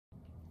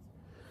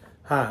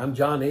Hi, I'm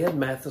John Ed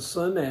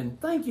Matheson,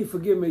 and thank you for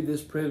giving me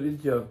this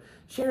privilege of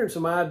sharing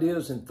some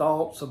ideas and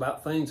thoughts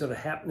about things that are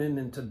happening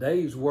in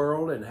today's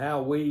world and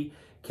how we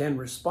can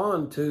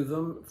respond to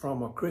them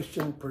from a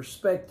Christian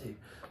perspective.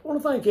 I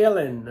want to thank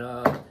Ellen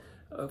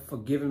for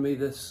giving me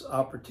this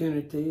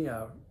opportunity.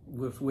 I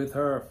was with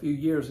her a few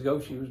years ago.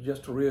 She was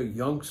just a real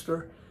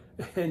youngster,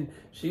 and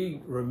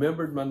she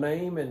remembered my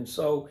name. And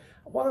so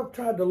what I've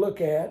tried to look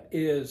at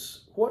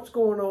is what's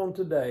going on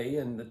today,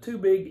 and the two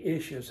big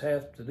issues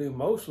have to do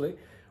mostly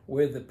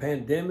with the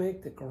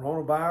pandemic, the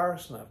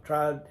coronavirus, and I've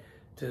tried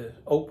to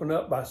open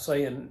up by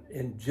saying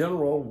in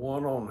general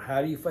one on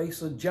how do you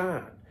face a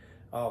giant,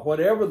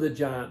 whatever the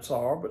giants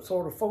are, but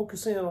sort of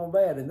focus in on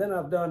that. And then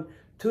I've done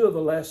two of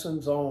the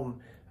lessons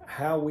on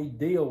how we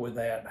deal with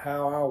that,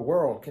 how our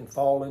world can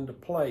fall into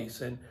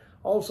place, and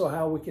also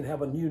how we can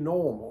have a new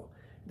normal.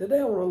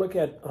 Today I want to look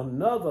at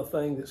another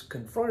thing that's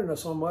confronting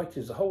us so much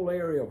is the whole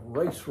area of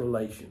race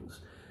relations.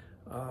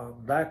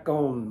 Back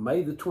on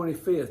May the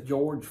 25th,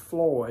 George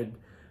Floyd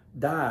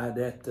died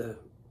at the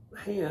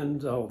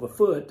hands or the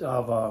foot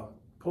of a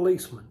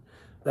policeman.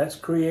 That's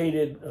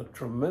created a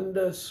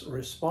tremendous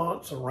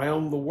response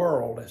around the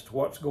world as to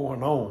what's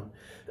going on.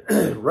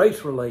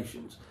 Race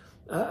relations.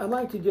 I'd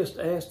like to just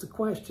ask the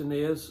question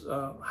is,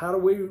 how do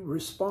we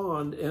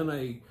respond in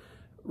a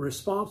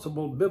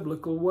responsible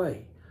biblical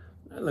way?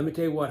 Let me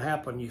tell you what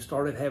happened. You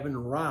started having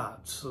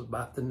riots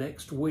about the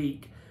next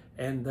week,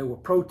 and there were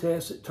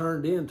protests that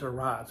turned into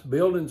riots.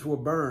 Buildings were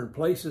burned,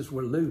 places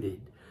were looted.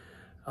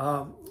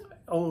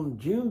 On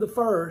June the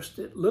 1st,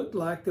 it looked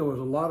like there was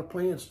a lot of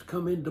plans to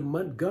come into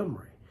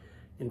Montgomery.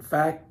 In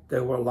fact,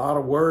 there were a lot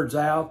of words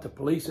out. The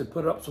police had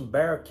put up some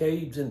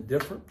barricades in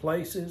different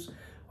places.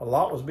 A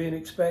lot was being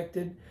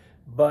expected.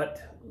 But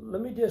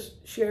let me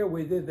just share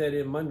with you that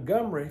in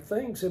Montgomery,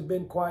 things have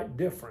been quite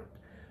different.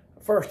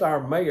 First,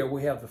 our mayor,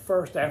 we have the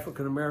first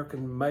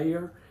African-American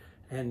mayor,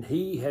 and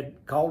he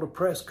had called a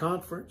press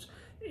conference.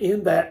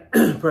 In that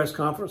press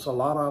conference, a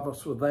lot of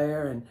us were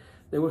there, and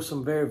there were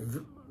some very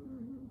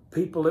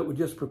people that were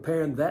just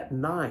preparing that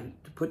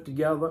night to put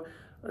together.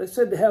 They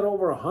said they had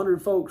over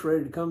 100 folks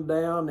ready to come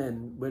down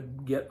and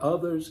would get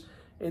others.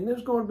 And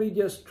there's going to be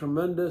just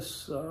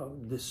tremendous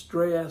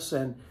distress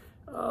and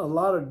a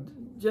lot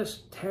of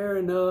just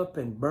tearing up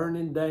and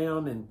burning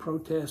down and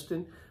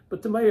protesting.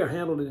 But the mayor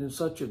handled it in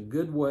such a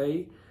good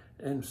way,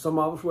 and some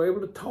of us were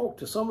able to talk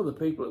to some of the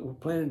people that were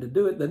planning to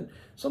do it. Then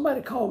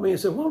somebody called me and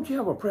said, why don't you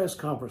have a press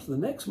conference? The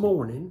next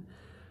morning,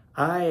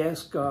 I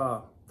asked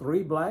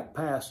 3 black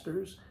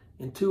pastors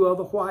and 2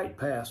 other white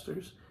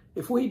pastors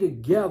if we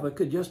together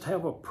could just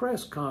have a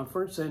press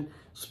conference and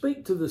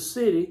speak to the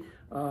city.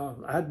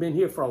 I'd been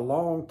here for a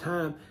long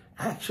time.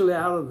 Actually,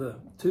 out of the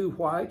 2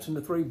 whites and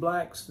the 3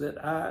 blacks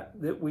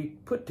that we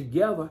put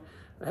together,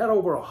 I had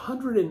over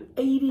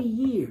 180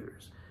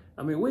 years.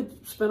 I mean, we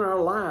spent our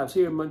lives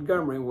here in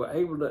Montgomery. We were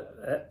able to,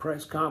 at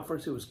press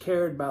conference, it was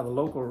carried by the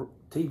local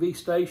TV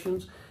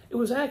stations. It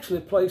was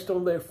actually placed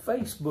on their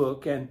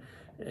Facebook, and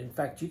in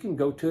fact, you can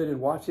go to it and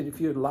watch it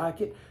if you'd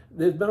like it.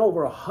 There's been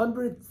over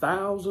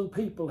 100,000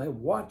 people have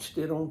watched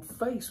it on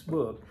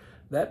Facebook,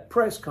 that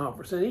press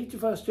conference. And each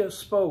of us just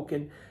spoke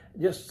and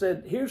just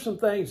said, here's some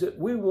things that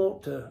we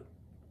want to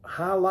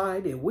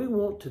highlight and we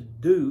want to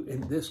do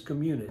in this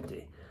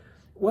community.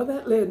 Well,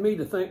 that led me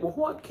to think, well,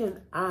 what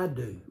can I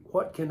do?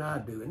 What can I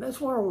do? And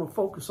that's what I want to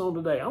focus on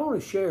today. I want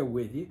to share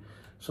with you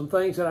some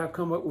things that I've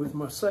come up with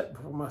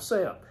for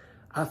myself.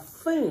 I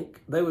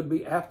think they would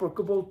be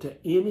applicable to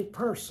any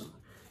person.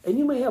 And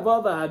you may have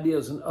other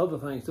ideas and other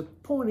things. The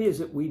point is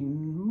that we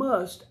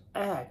must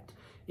act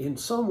in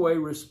some way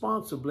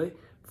responsibly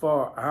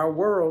for our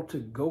world to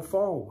go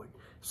forward.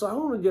 So I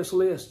want to just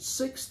list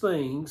 6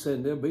 things,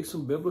 and there'll be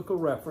some biblical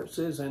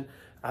references, and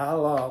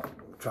I'll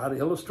try to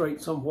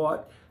illustrate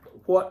somewhat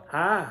what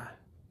I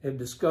have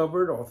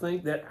discovered or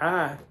think that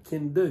I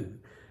can do.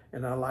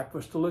 And I'd like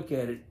us to look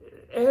at it.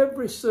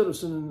 Every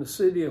citizen in the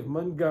city of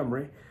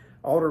Montgomery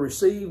ought to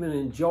receive and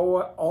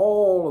enjoy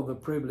all of the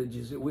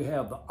privileges that we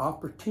have, the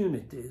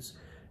opportunities.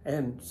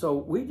 And so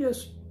we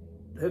just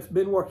have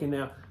been working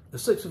now. The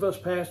 6 of us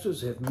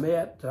pastors have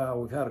met.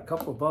 We've had a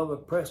couple of other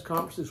press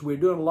conferences. We're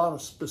doing a lot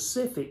of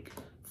specific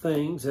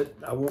things that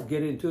I won't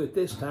get into at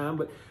this time,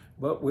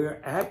 but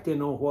we're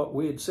acting on what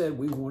we had said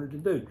we wanted to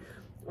do.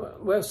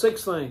 Well,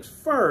 6 things.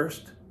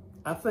 First,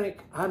 I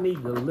think I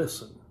need to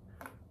listen.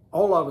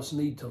 All of us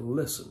need to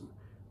listen.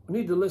 We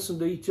need to listen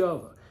to each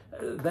other.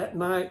 That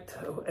night,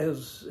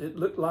 as it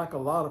looked like a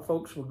lot of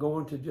folks were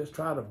going to just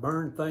try to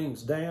burn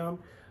things down,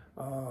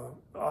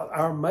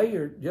 our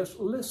mayor just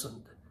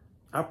listened.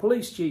 Our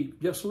police chief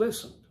just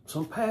listened.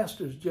 Some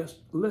pastors just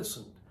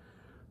listened.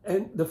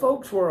 And the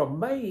folks were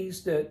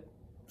amazed that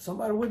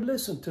somebody would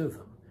listen to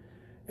them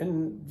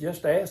and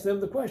just ask them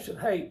the question,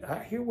 hey,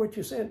 I hear what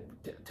you said.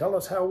 Tell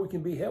us how we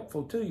can be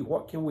helpful to you.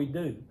 What can we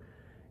do?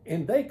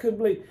 And they couldn't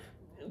believe.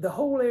 The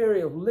whole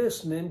area of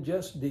listening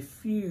just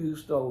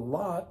diffused a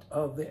lot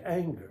of the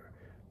anger.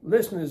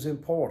 Listening is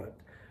important.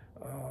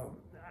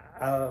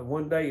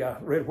 One day I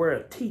read where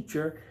a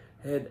teacher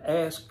had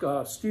asked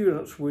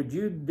students, would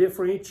you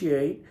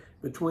differentiate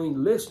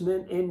between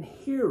listening and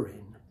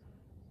hearing?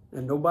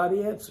 And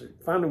nobody answered.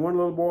 Finally, one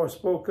little boy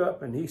spoke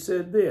up and he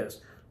said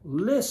this: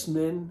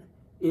 listening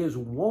is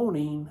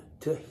wanting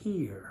to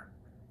hear.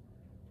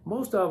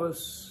 Most of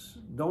us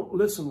don't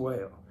listen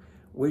well.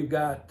 We've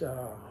got,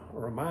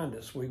 remind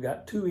us, we've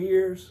got 2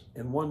 ears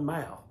and 1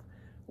 mouth.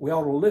 We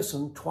ought to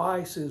listen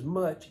twice as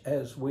much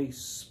as we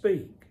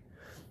speak.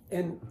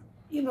 And,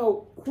 you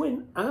know,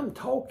 when I'm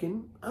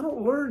talking, I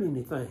don't learn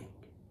anything.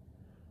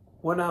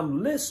 When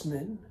I'm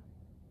listening,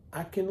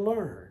 I can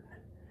learn.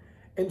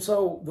 And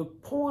so the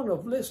point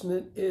of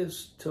listening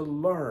is to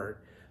learn.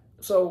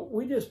 So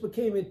we just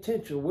became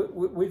intentional.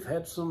 We've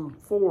had some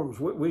forums.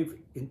 We've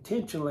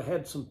intentionally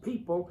had some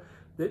people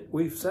that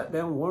we've sat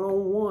down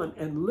one-on-one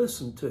and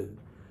listened to.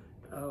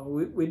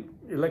 We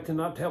elected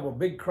not to have a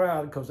big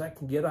crowd because that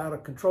can get out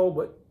of control,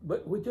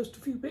 but with just a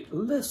few people,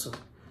 listen.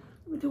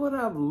 Let me tell you what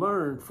I've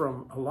learned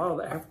from a lot of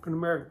the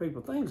African-American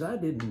people, things I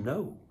didn't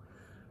know,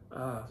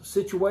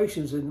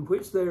 situations in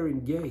which they're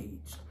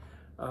engaged.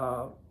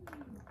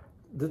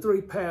 The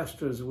 3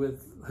 pastors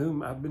with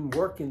whom I've been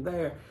working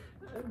there,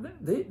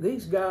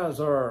 these guys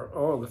are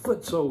the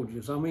foot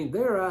soldiers. I mean,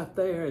 they're out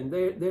there and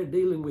they're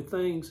dealing with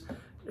things,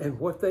 and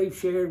what they've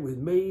shared with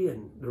me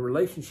and the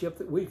relationship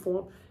that we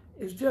form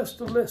is just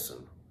to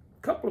listen.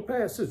 A couple of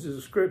passages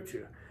of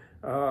scripture.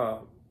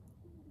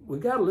 We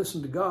got to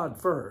listen to God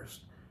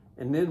first.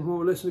 And then when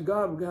we listen to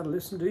God, we got to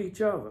listen to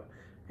each other.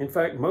 In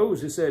fact,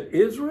 Moses said,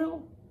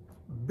 Israel,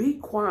 be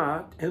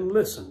quiet and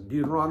listen.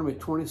 Deuteronomy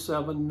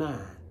 27:9.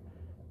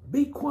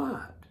 Be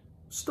quiet.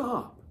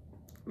 Stop.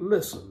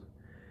 Listen.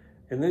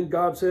 And then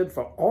God said,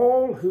 for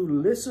all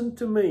who listen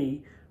to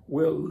me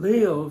will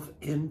live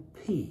in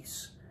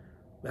peace.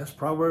 That's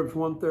Proverbs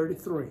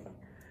 1:33.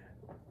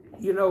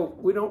 You know,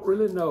 we don't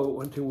really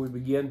know until we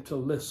begin to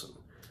listen.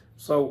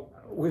 So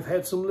we've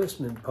had some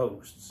listening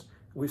posts.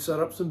 We've set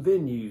up some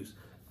venues.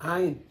 I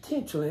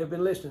intentionally have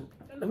been listening.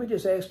 Let me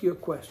just ask you a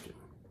question.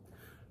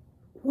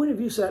 When have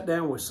you sat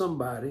down with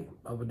somebody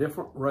of a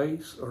different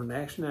race or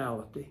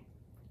nationality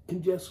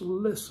and just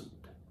listened?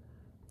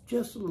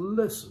 Just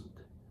listened.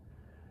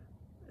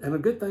 And a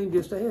good thing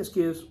just to ask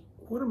is,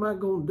 what am I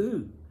going to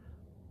do?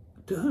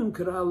 To whom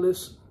could I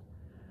listen?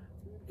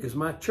 Is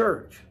my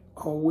church,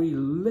 are we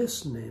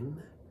listening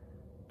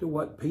to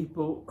what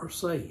people are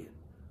saying?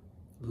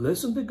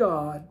 Listen to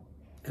God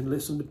and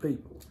listen to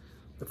people.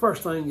 The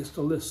first thing is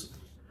to listen.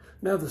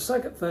 Now, the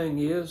second thing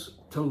is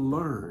to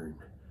learn.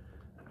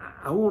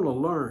 I want to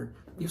learn.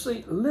 You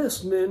see,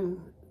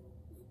 listening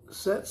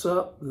sets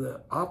up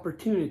the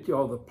opportunity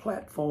or the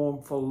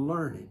platform for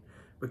learning.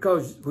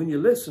 Because when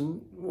you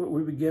listen,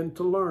 we begin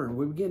to learn.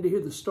 We begin to hear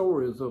the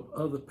stories of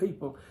other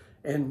people,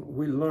 and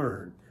we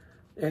learn.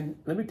 And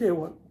let me tell you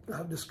what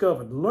I've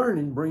discovered.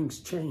 Learning brings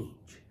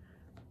change.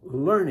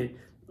 Learning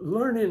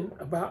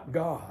about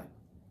God.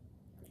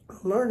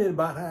 Learning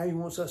about how He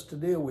wants us to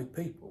deal with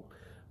people.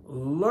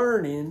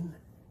 Learning,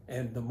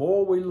 and the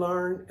more we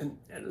learn, and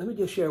let me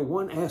just share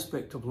one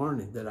aspect of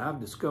learning that I've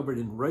discovered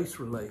in race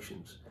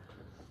relations.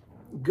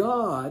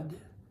 God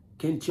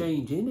can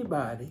change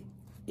anybody,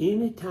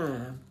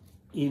 anytime,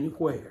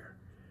 anywhere.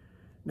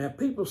 Now,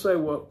 people say,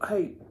 well,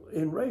 hey,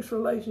 in race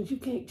relations, you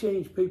can't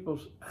change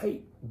people's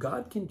hate.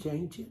 God can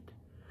change it.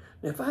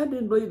 Now, if I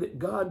didn't believe that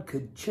God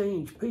could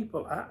change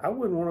people, I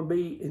wouldn't want to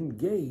be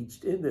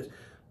engaged in this.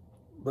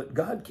 But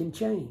God can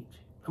change.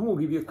 I'm going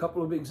to give you a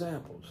couple of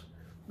examples.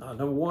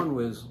 Number one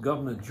was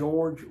Governor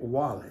George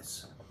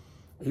Wallace.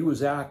 He was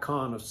the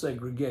icon of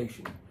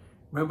segregation.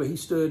 Remember, he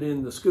stood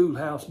in the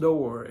schoolhouse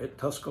door at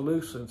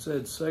Tuscaloosa and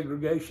said,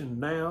 segregation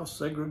now,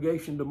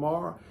 segregation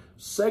tomorrow,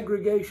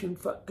 segregation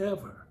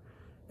forever.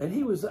 And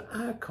he was the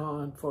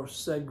icon for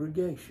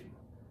segregation.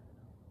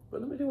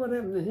 But let me tell you what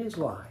happened in his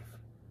life.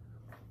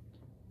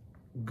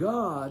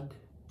 God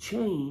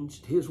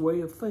changed his way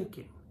of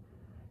thinking.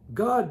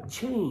 God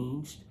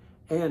changed,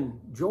 and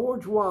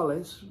George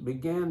Wallace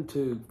began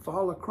to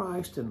follow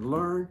Christ and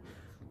learn.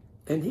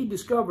 And he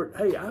discovered,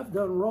 hey, I've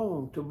done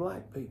wrong to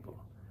black people.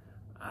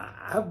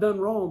 I've done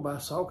wrong by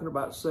talking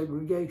about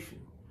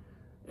segregation.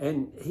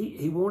 And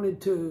he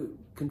wanted to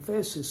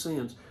confess his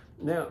sins.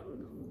 Now,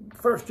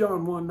 1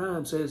 John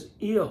 1:9 says,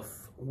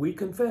 if we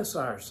confess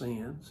our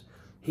sins,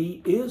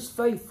 He is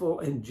faithful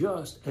and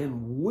just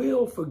and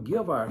will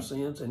forgive our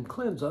sins and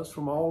cleanse us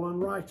from all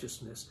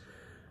unrighteousness.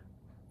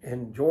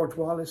 And George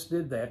Wallace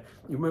did that.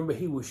 You remember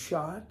he was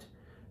shot.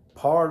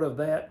 Part of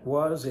that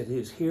was that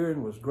his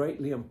hearing was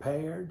greatly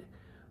impaired.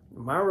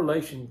 My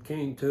relation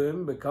came to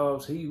him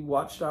because he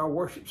watched our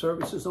worship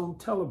services on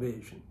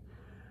television.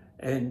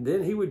 And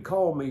then he would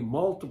call me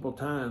multiple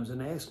times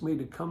and ask me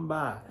to come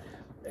by.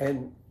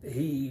 And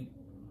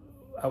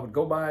I would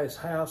go by his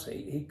house.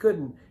 He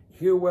couldn't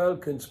hear well,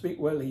 couldn't speak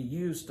well. He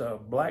used a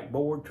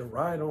blackboard to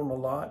write on a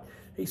lot.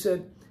 He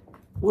said,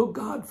 will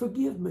God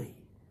forgive me?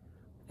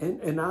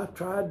 And I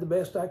tried the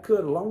best I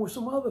could, along with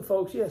some other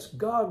folks. Yes,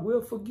 God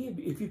will forgive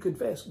you. If you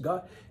confess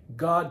God,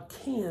 God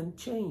can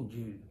change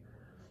you.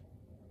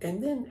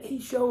 And then he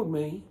showed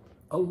me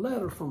a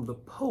letter from the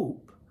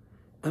Pope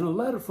and a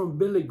letter from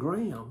Billy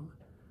Graham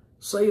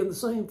saying the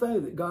same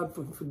thing, that God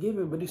forgive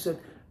him. But he said,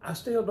 I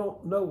still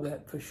don't know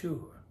that for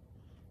sure.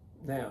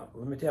 Now,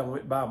 let me tell you, I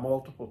went by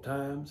multiple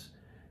times.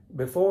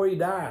 Before he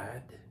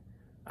died,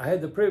 I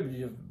had the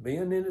privilege of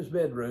being in his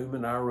bedroom,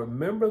 and I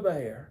remember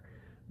there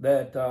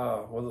that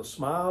with a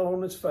smile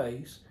on his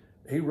face,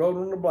 he wrote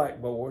on the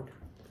blackboard,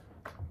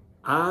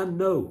 I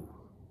know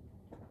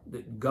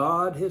that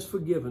God has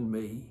forgiven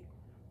me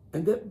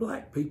and that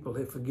black people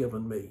have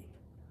forgiven me.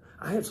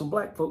 I had some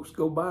black folks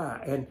go by,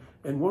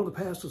 and one of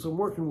the pastors I'm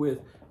working with,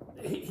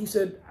 he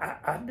said,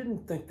 I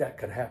didn't think that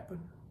could happen,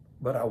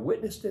 but I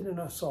witnessed it and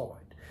I saw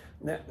it.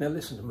 Now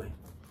listen to me.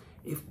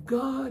 If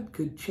God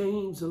could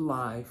change the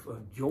life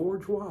of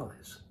George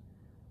Wallace,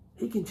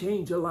 he can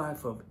change the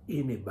life of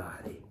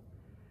anybody.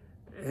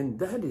 And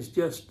that is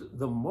just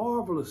the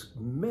marvelous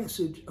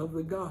message of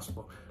the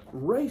gospel.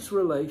 Race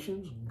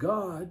relations,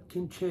 God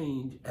can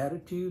change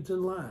attitudes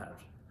and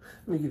lives.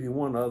 Let me give you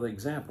one other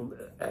example.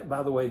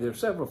 By the way, there are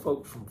several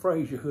folks from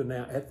Fraser who are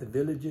now at the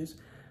villages.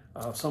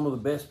 Some of the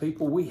best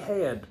people we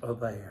had are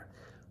there.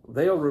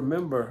 They'll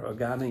remember a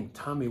guy named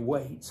Tommy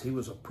Waits. He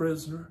was a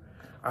prisoner.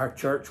 Our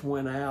church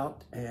went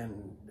out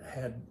and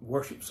had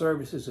worship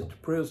services at the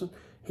prison.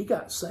 He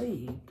got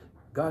saved.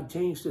 God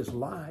changed his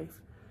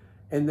life.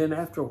 And then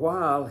after a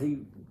while,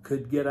 he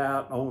could get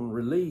out on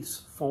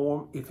release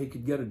form if he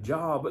could get a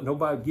job, but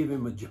nobody would give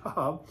him a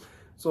job.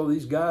 So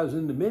these guys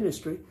in the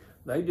ministry,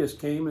 they just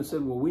came and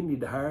said, well, we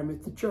need to hire him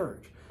at the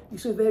church. He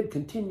said they'd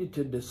continued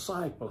to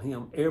disciple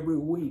him every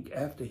week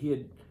after he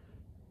had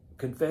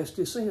confessed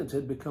his sins,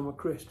 had become a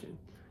Christian.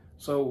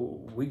 So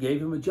we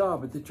gave him a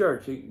job at the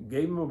church. He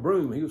gave him a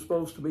broom. He was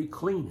supposed to be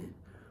cleaning.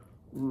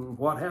 And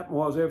what happened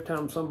was every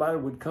time somebody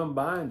would come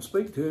by and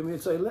speak to him,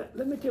 he'd say, let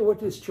me tell you what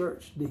this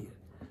church did.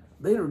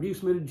 They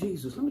introduced me to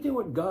Jesus. Let me tell you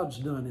what God's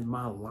done in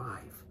my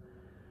life.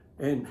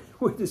 And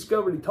we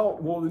discovered he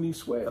talked more than he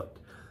swept.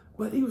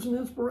 But he was an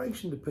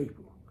inspiration to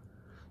people.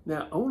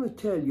 Now, I want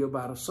to tell you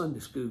about a Sunday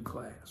school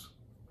class.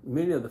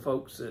 Many of the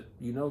folks that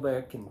you know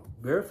there can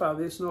verify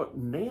this.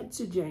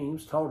 Nancy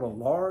James taught a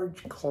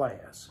large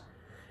class,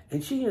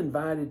 and she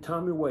invited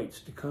Tommy Waits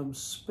to come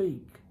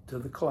speak to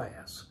the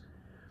class.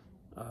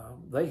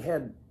 They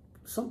had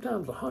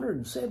sometimes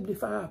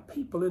 175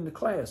 people in the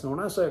class. Now, when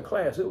I say a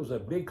class, it was a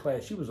big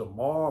class. She was a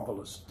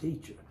marvelous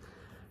teacher.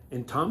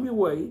 And Tommy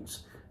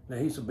Waits, now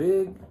he's a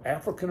big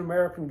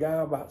African-American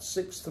guy, about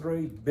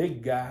 6'3",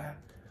 big guy.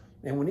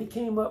 And when he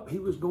came up, he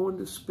was going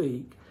to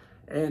speak.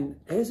 And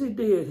as he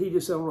did, he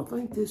just said, I want to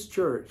thank this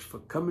church for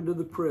coming to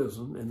the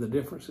prison and the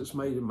difference it's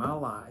made in my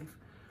life.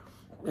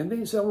 And then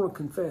he said, I want to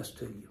confess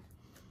to you.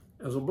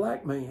 As a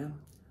black man,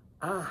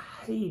 I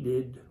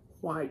hated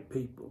white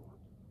people.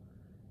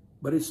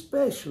 But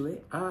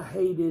especially, I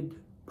hated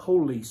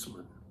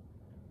policemen.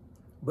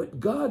 But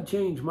God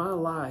changed my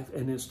life,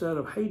 and instead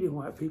of hating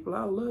white people,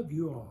 I love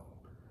you all.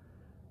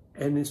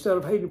 And instead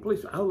of hating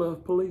policemen, I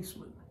love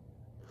policemen.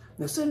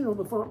 Now, sitting on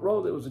the front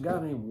row, there was a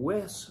guy named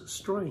Wes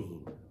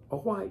Strain, a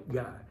white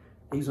guy.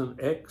 He's an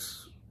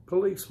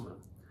ex-policeman.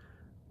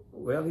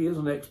 Well, he is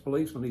an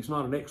ex-policeman. He's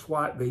not an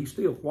ex-white, but he's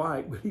still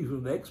white, but he's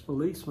an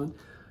ex-policeman.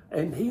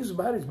 And he's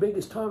about as big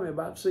as Tommy,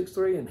 about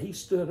 6'3", and he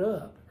stood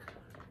up.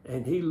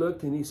 And he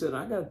looked and he said,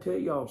 I got to tell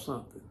y'all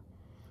something.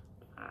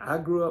 I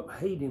grew up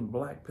hating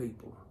black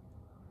people,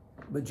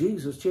 but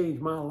Jesus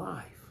changed my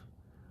life.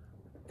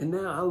 And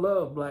now I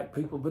love black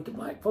people, but the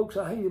black folks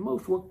I hated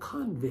most were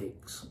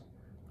convicts.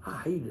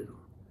 I hated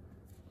them.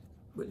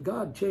 But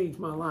God changed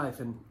my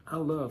life, and I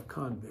love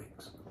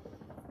convicts.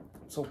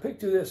 So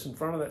picture this in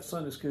front of that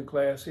Sunday school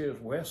class. Here's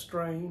Wes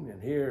Strain,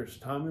 and here's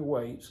Tommy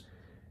Waits.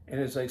 And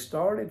as they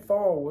started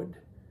forward,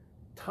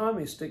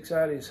 Tommy sticks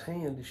out his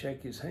hand to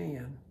shake his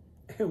hand.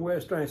 And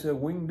Wes Strain said,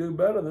 we can do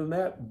better than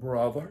that,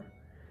 brother.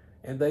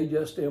 And they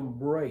just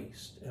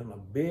embraced in a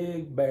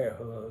big bear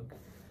hug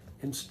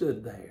and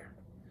stood there.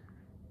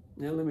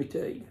 Now let me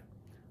tell you,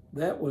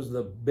 that was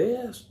the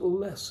best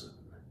lesson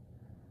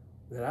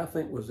that I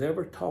think was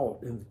ever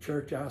taught in the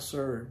church I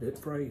served at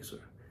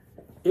Fraser.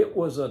 It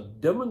was a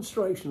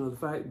demonstration of the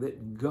fact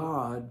that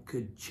God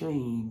could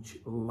change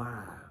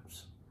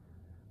lives.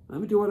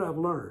 Let me tell you what I've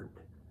learned.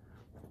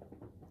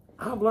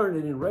 I've learned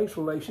that in race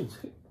relations,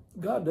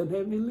 God doesn't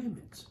have any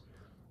limits.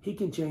 He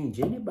can change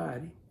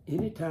anybody,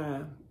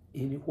 anytime,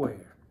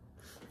 anywhere.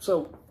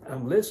 So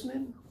I'm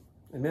listening,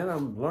 and then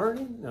I'm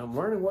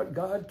learning what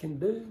God can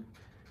do.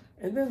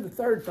 And then the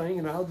third thing,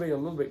 and I'll be a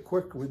little bit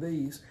quicker with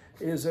these,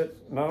 is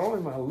that not only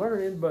am I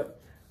learning, but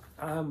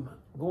I'm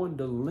going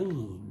to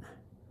lean.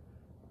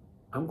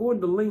 I'm going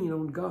to lean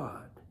on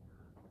God.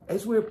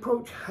 As we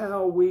approach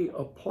how we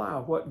apply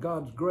what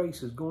God's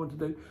grace is going to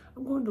do,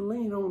 I'm going to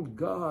lean on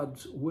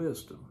God's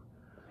wisdom.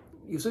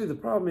 You see, the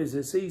problem is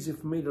it's easy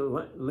for me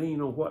to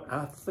lean on what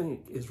I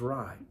think is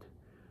right.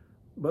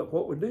 But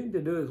what we need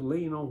to do is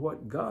lean on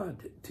what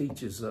God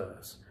teaches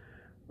us.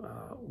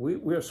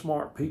 We're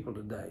smart people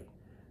today.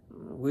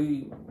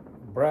 We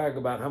brag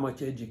about how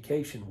much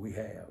education we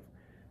have.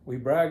 We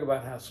brag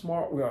about how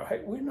smart we are.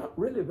 Hey, we're not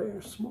really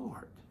very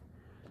smart.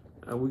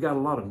 We got a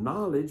lot of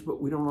knowledge,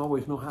 but we don't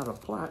always know how to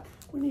apply it.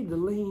 We need to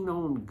lean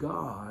on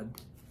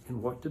God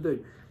and what to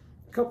do.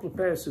 A couple of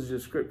passages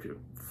of scripture.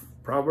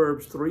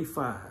 Proverbs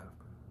 3:5.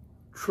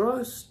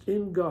 Trust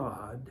in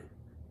God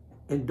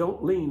and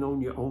don't lean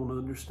on your own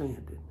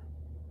understanding.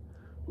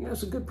 Yeah,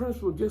 that's a good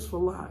principle just for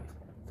life.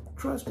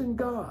 Trust in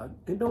God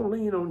and don't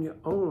lean on your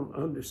own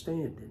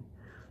understanding.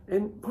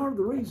 And part of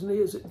the reason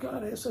is that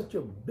God has such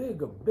a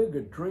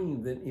bigger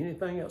dream than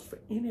anything else for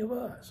any of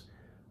us.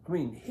 I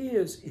mean,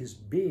 his is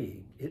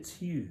big. It's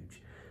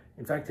huge.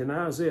 In fact, in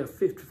Isaiah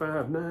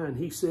 55:9,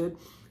 he said,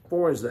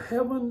 "For as the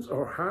heavens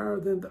are higher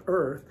than the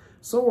earth,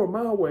 so are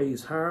my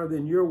ways higher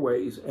than your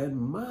ways,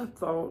 and my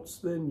thoughts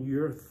than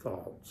your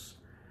thoughts."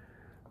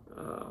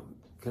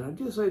 Can I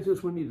just say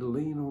this? We need to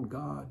lean on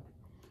God.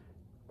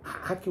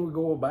 How can we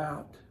go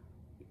about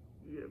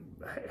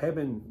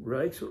having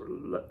race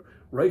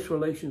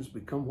relations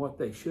become what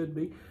they should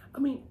be? I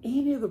mean,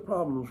 any of the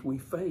problems we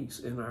face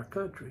in our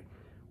country,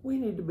 we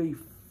need to be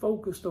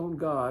focused on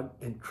God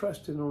and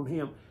trusting on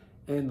him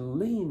and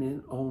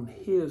leaning on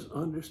his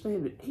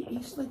understanding.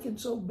 He's thinking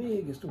so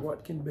big as to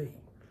what can be.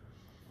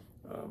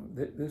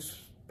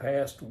 This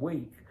past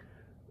week,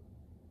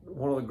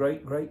 one of the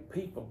great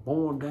people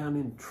born down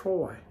in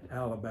Troy,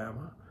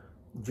 Alabama,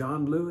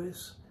 John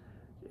Lewis,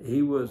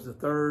 he was the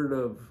third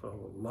of a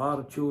lot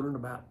of children,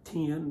 about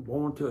 10,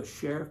 born to a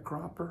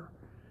sharecropper.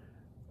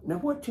 Now,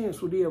 what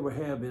chance would he ever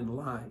have in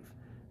life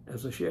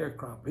as a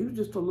sharecropper? He was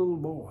just a little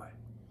boy.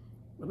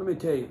 But let me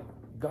tell you,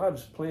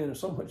 God's plan is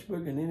so much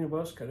bigger than any of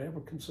us could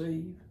ever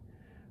conceive.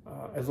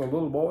 As a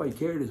little boy, he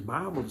carried his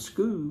Bible to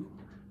school.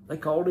 They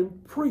called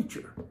him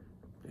preacher.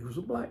 He was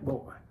a black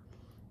boy.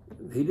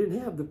 He didn't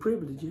have the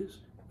privileges.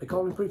 They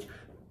called him preacher.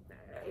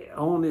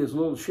 On his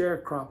little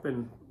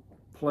sharecropping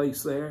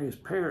place there, his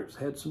parents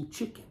had some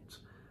chickens.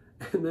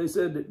 And they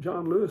said that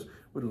John Lewis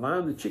would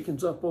line the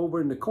chickens up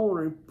over in the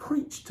corner and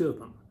preach to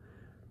them.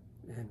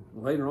 And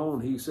later on,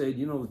 he said,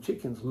 you know, the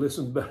chickens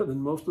listened better than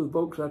most of the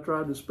folks I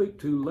tried to speak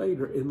to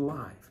later in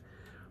life.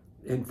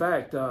 In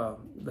fact,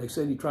 they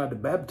said he tried to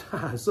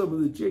baptize some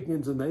of the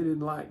chickens and they didn't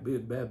like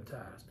being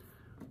baptized.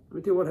 Let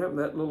me tell you what happened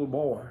to that little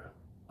boy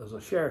as a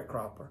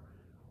sharecropper.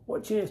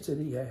 What chance did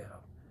he have?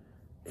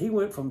 He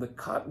went from the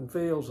cotton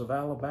fields of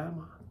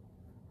Alabama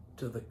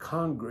to the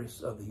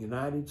Congress of the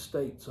United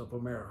States of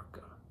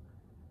America.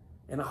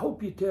 And I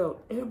hope you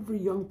tell every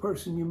young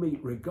person you meet,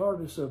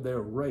 regardless of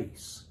their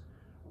race,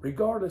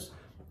 regardless,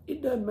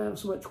 it doesn't matter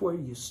so much where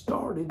you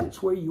started,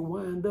 it's where you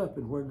wind up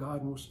and where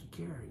God wants to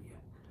carry you.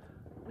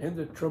 And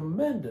the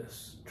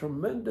tremendous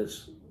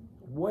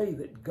way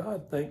that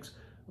God thinks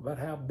about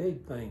how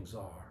big things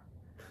are.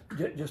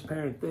 Just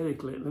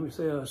parenthetically, let me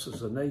say us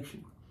as a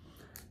nation.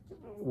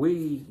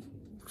 We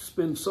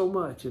spend so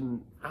much,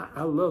 and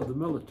I love the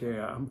military.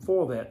 I'm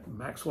for that.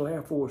 Maxwell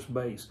Air Force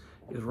Base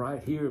is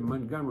right here in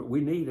Montgomery.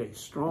 We need a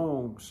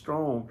strong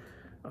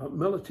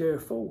military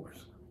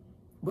force.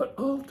 But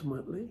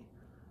ultimately,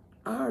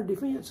 our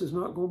defense is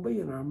not going to be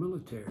in our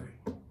military.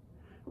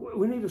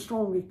 We need a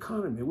strong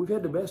economy. We've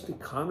had the best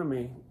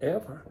economy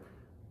ever,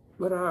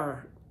 but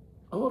our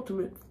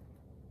ultimate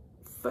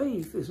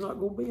faith is not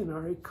going to be in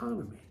our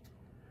economy.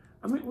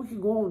 I mean, we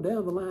could go on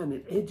down the line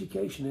in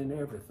education and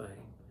everything.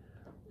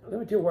 Let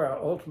me tell you where our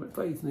ultimate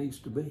faith needs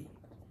to be.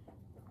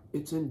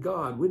 It's in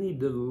God. We need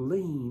to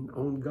lean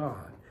on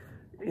God.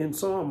 In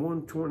Psalm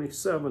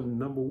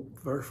 127,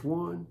 verse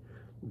 1,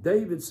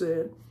 David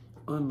said,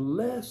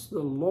 "Unless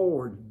the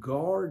Lord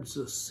guards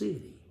a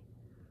city,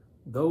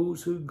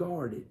 those who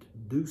guard it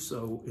do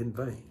so in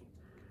vain."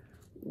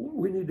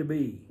 We need to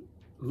be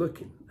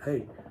looking,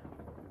 hey,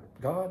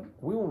 God,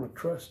 we want to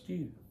trust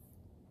you.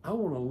 I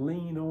want to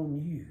lean on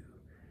you.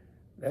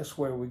 That's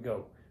where we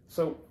go.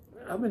 So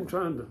I've been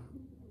trying to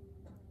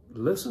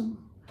listen,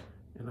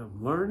 and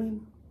I'm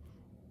learning,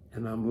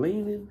 and I'm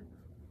leaning.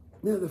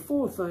 Now, the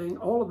fourth thing,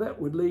 all of that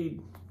would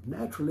lead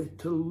naturally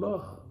to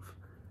love.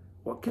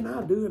 What can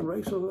I do in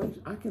racial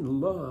relations? I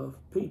can love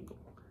people.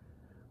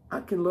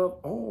 I can love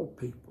all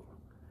people.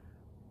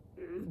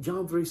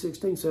 John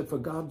 3:16 said, "For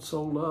God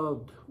so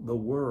loved the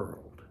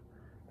world."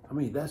 I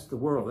mean, that's the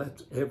world.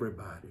 That's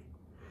everybody.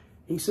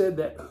 He said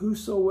that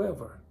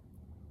whosoever,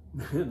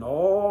 in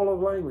all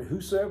of language,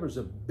 whosoever is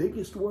the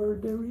biggest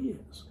word there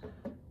is.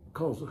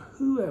 Because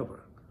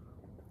whosoever,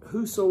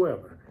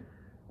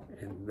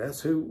 and that's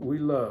who we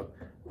love.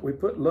 We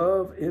put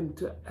love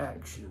into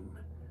action.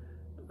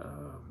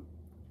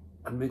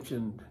 I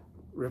mentioned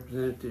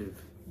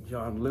Representative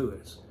John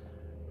Lewis.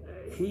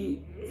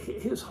 He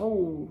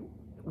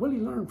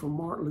learned from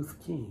Martin Luther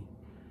King,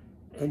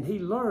 and he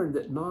learned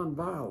that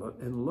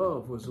nonviolent and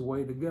love was the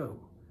way to go.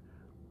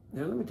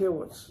 Now, let me tell you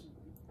what's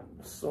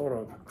sort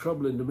of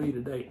troubling to me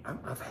today.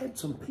 I've had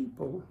some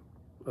people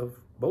of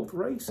both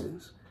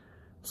races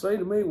say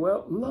to me,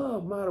 well,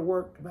 love might have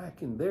worked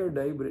back in their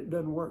day, but it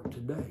doesn't work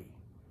today.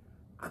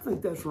 I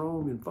think that's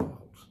wrong and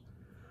false.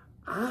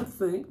 I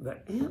think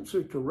the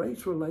answer to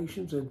race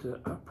relations and to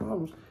our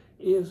problems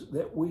is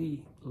that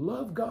we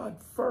love God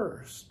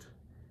first,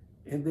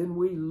 and then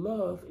we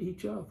love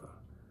each other.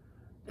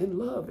 And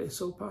love is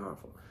so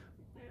powerful.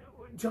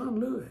 John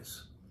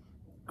Lewis,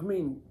 I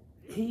mean,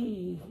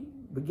 he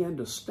began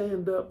to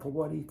stand up for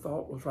what he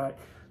thought was right.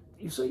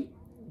 You see,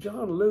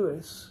 John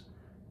Lewis,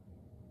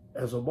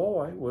 as a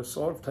boy, was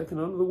sort of taken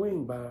under the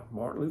wing by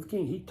Martin Luther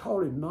King. He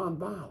taught him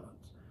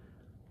nonviolence.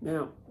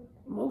 Now,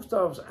 most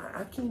of us,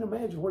 I can't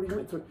imagine what he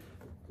went through.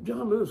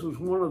 John Lewis was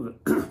one of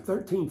the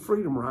 13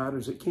 Freedom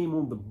Riders that came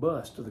on the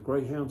bus to the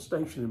Greyhound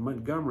station in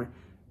Montgomery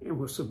and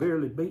was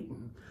severely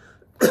beaten.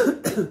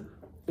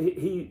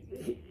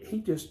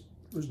 he just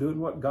was doing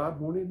what God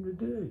wanted him to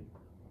do.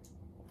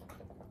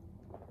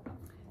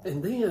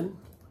 And then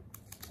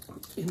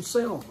in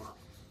Selma,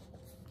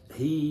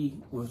 he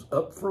was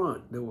up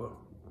front. There were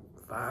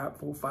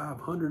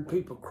 500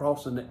 people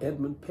crossing the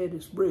Edmund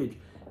Pettus Bridge.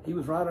 He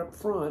was right up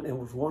front and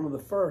was one of the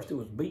first. He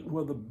was beaten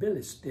with a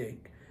billy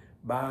stick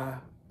by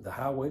the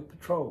highway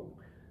patrol,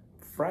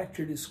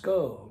 fractured his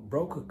skull,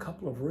 broke a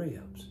couple of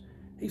ribs.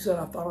 He said,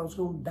 I thought I was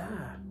going to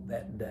die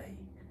that day.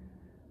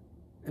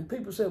 And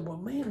people said, well,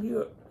 man,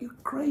 you're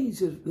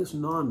crazy, this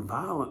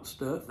nonviolent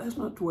stuff. That's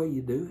not the way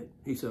you do it.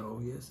 He said, oh,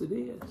 yes, it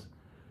is.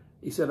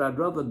 He said, I'd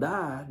rather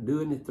die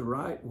doing it the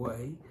right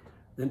way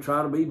than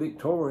try to be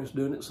victorious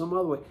doing it some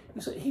other way.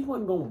 He said he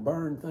wasn't going to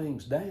burn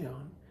things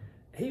down.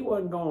 He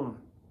wasn't going to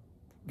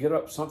get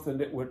up something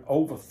that would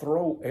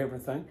overthrow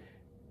everything.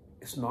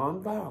 It's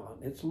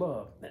nonviolent. It's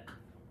love. Now,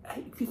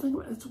 hey, if you think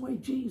about it, that's the way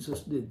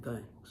Jesus did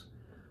things.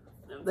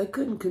 They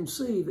couldn't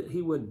conceive that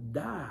he would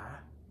die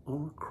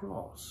on a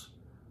cross.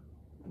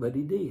 But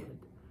he did,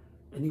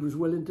 and he was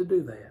willing to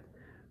do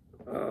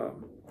that.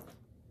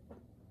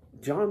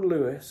 John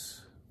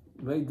Lewis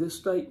made this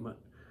statement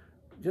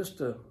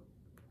just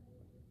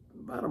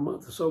about a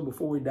month or so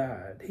before he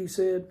died. He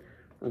said,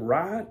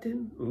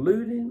 rioting,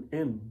 looting,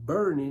 and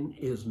burning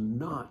is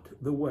not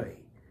the way.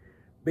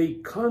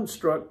 Be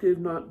constructive,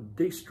 not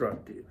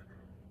destructive.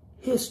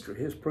 History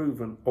has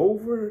proven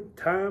over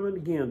time and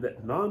again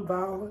that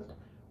nonviolent,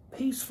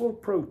 peaceful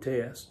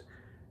protest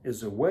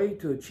is a way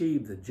to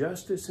achieve the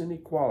justice and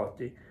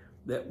equality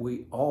that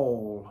we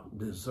all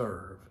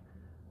deserve.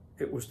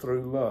 It was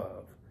through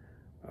love.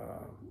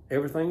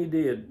 Everything he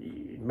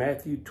did,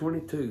 Matthew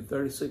 22,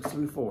 36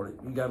 through 40,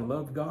 you got to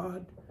love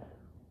God,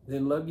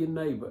 then love your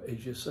neighbor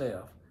as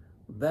yourself.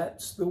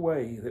 That's the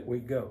way that we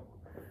go.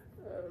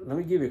 Let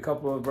me give you a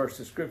couple of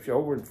verses of scripture.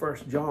 Over in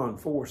 1 John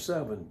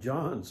 4:7,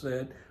 John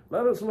said,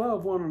 let us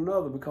love one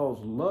another because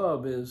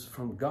love is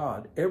from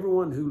God.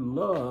 Everyone who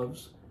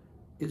loves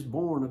is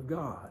born of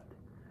God.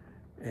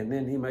 And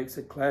then he makes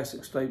a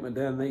classic statement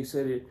down there. He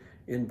said it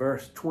in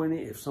verse 20,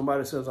 if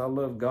somebody says, I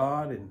love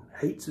God and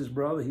hates his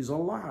brother, he's a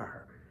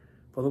liar.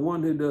 For the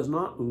one who does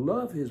not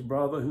love his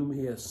brother whom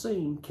he has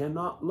seen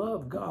cannot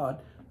love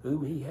God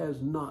whom he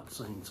has not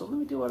seen. So let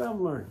me tell you what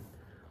I'm learning.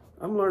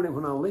 I'm learning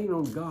when I lean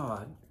on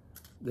God,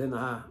 then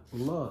I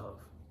love.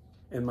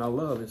 And my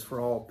love is for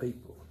all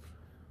people.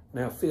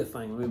 Now, fifth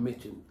thing, let me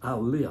mention, I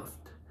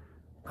lift.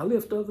 I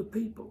lift other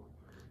people.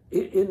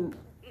 In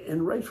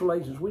race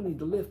relations, we need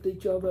to lift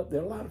each other up.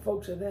 There are a lot of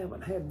folks that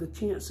haven't had the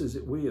chances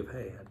that we have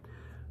had.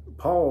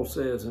 Paul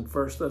says in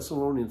 1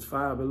 Thessalonians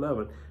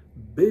 5:11,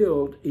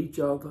 build each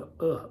other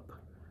up.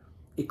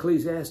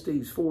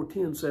 Ecclesiastes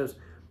 4:10 says,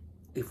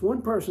 if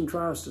one person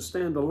tries to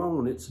stand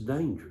alone, it's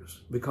dangerous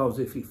because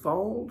if he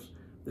falls,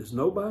 there's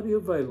nobody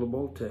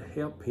available to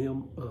help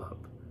him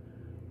up.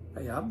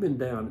 Hey, I've been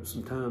down at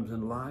some times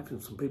in life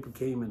and some people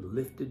came and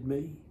lifted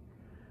me.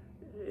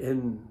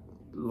 In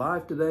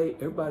life today,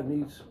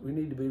 we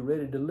need to be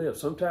ready to lift.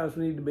 Sometimes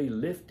we need to be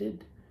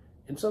lifted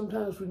and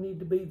sometimes we need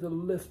to be the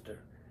lifter.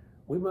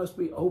 We must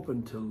be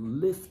open to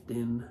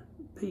lifting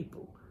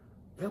people,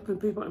 helping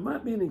people. It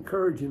might be an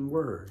encouraging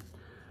word.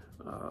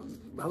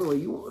 By the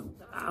way,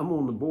 I'm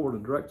on the board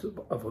of directors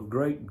of a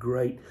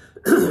great,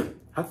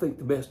 I think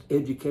the best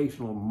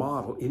educational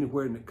model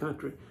anywhere in the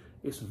country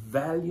is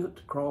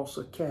Valiant Cross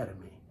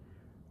Academy.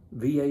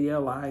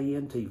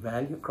 V-A-L-I-N-T,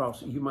 Valiant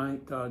Cross. You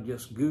might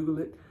just Google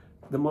it.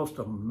 The most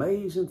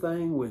amazing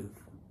thing with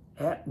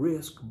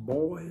at-risk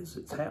boys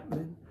that's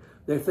happening.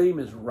 Their theme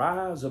is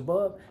Rise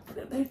Above.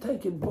 They're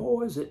taking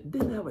boys that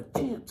didn't have a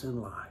chance in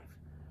life.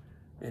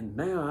 And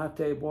now I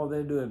tell you, boy,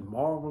 they're doing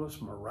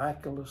marvelous,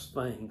 miraculous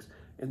things.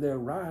 And they're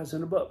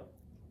rising above.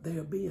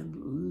 They're being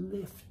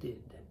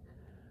lifted.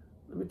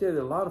 Let me tell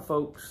you, a lot of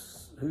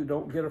folks who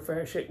don't get a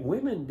fair shake.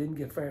 Women didn't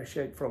get a fair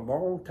shake for a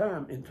long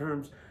time in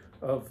terms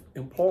of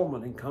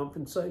employment and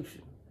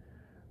compensation.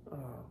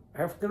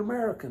 African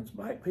Americans,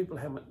 black people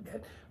haven't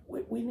got.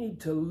 We need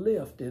to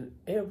lift in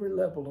every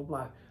level of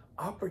life.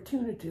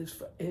 Opportunities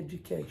for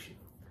education.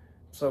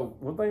 So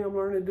one thing I'm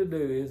learning to do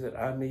is that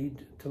I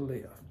need to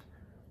lift.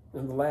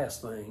 And the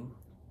last thing,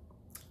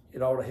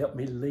 it ought to help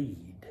me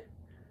lead.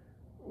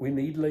 We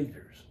need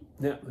leaders.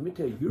 Now, let me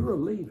tell you, you're a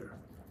leader.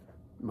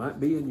 It might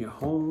be in your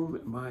home,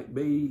 it might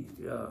be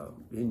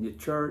in your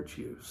church,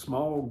 your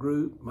small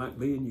group, it might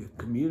be in your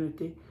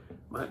community,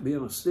 it might be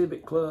in a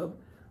civic club.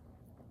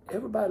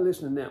 Everybody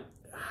listening now,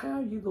 how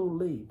are you going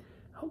to lead?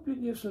 I hope you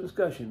give some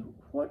discussion.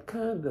 What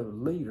kind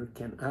of leader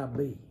can I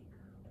be?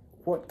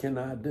 What can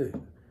I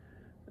do?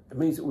 It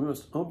means that we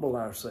must humble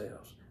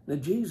ourselves. Now,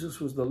 Jesus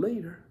was the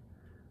leader,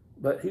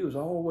 but he was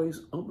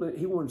always,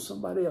 he wanted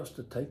somebody else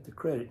to take the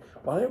credit.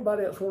 While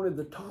everybody else wanted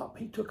the top,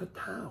 he took a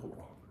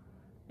towel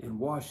and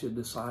washed the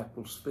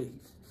disciples'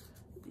 feet.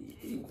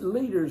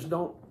 Leaders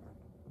don't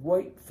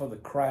wait for the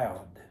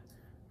crowd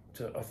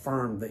to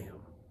affirm them.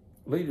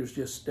 Leaders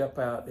just step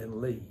out and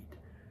lead.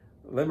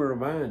 Let me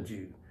remind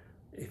you,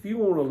 if you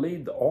want to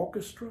lead the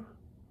orchestra,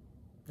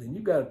 then you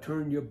got to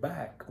turn your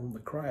back on the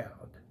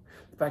crowd.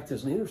 In fact,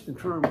 there's an interesting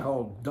term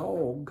called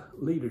dog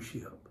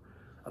leadership.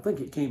 I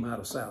think it came out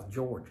of South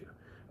Georgia.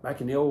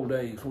 Back in the old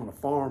days when a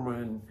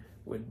farmer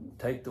would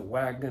take the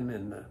wagon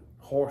and the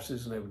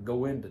horses and they would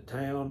go into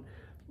town,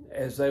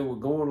 as they were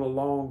going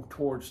along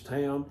towards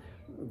town,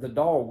 the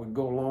dog would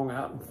go along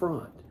out in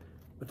front.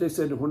 But they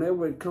said that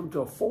whenever they'd come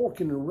to a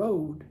fork in the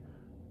road,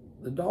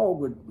 the dog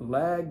would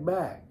lag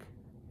back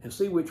and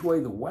see which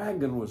way the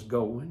wagon was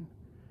going,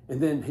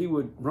 and then he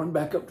would run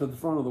back up to the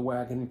front of the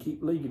wagon and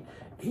keep leading.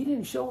 He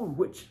didn't show them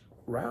which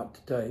route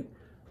to take.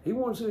 He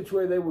wanted to see which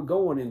way they were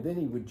going, and then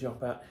he would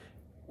jump out.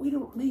 We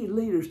don't need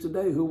leaders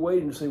today who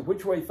wait and see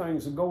which way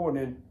things are going,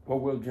 and, well,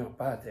 we'll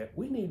jump out there.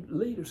 We need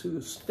leaders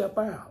who step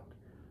out,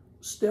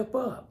 step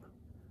up,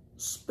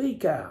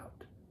 speak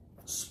out,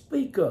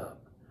 speak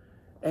up,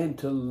 and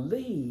to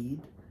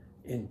lead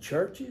in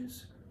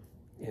churches,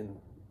 in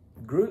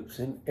groups,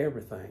 in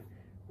everything.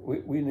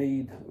 We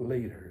need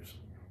leaders.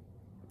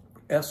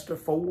 Esther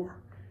 4,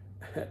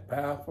 that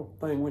powerful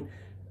thing,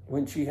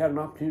 when she had an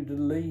opportunity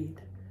to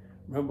lead,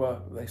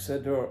 remember they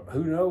said to her,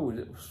 who knows,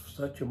 it was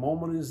such a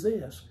moment as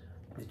this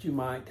that you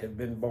might have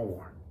been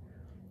born.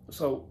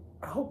 So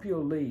I hope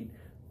you'll lead.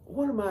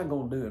 What am I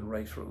going to do in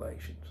race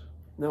relations?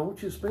 Now I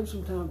want you to spend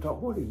some time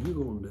talking. What are you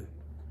going to do?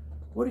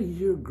 What is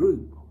your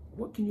group?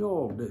 What can you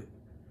all do?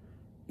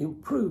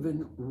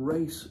 Improving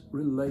race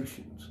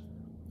relations.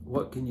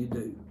 What can you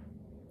do?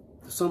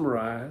 To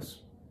summarize,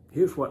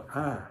 here's what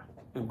I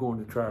am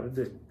going to try to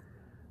do.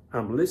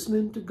 I'm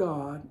listening to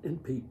God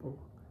and people.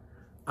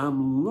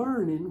 I'm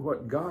learning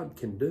what God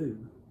can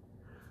do.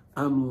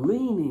 I'm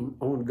leaning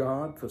on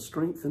God for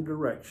strength and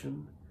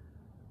direction.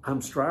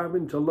 I'm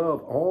striving to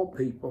love all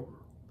people.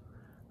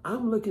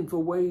 I'm looking for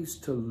ways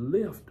to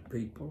lift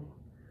people.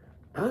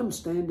 I'm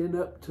standing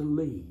up to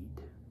lead.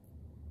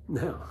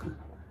 Now,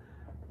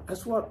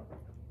 that's what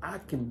I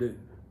can do.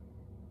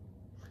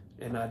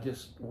 And I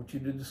just want you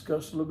to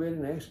discuss a little bit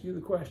and ask you the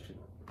question.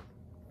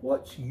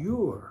 What's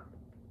your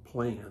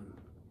plan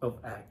of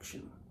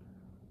action?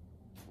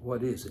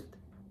 What is it?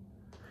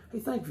 Hey,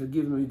 thank you for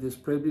giving me this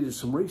privilege. There's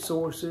some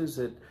resources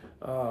that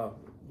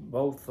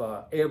both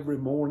every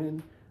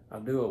morning I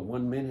do a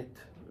 1-minute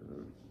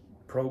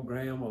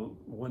program, a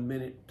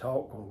 1-minute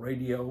talk on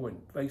radio and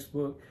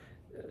Facebook.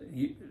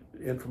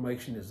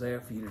 Information is there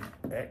for you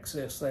to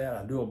access that.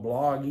 I do a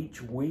blog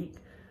each week.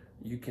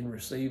 You can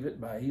receive it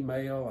by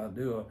email. I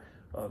do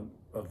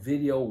a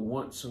video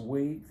once a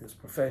week that's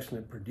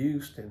professionally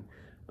produced, and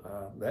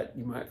that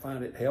you might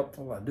find it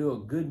helpful. I do a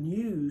good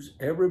news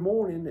every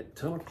morning at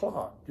 10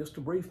 o'clock, just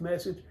a brief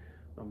message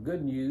of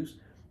good news.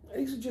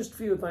 These are just a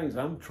few things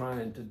I'm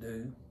trying to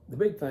do. The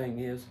big thing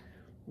is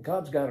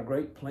God's got a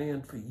great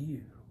plan for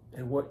you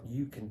and what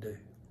you can do.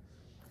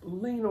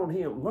 Lean on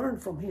Him, learn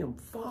from Him,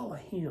 follow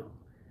Him,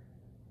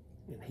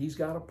 and He's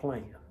got a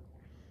plan.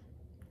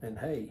 And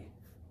hey,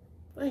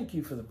 thank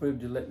you for the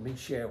privilege of letting me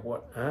share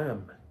what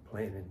I'm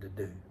planning to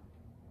do.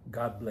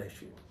 God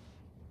bless you.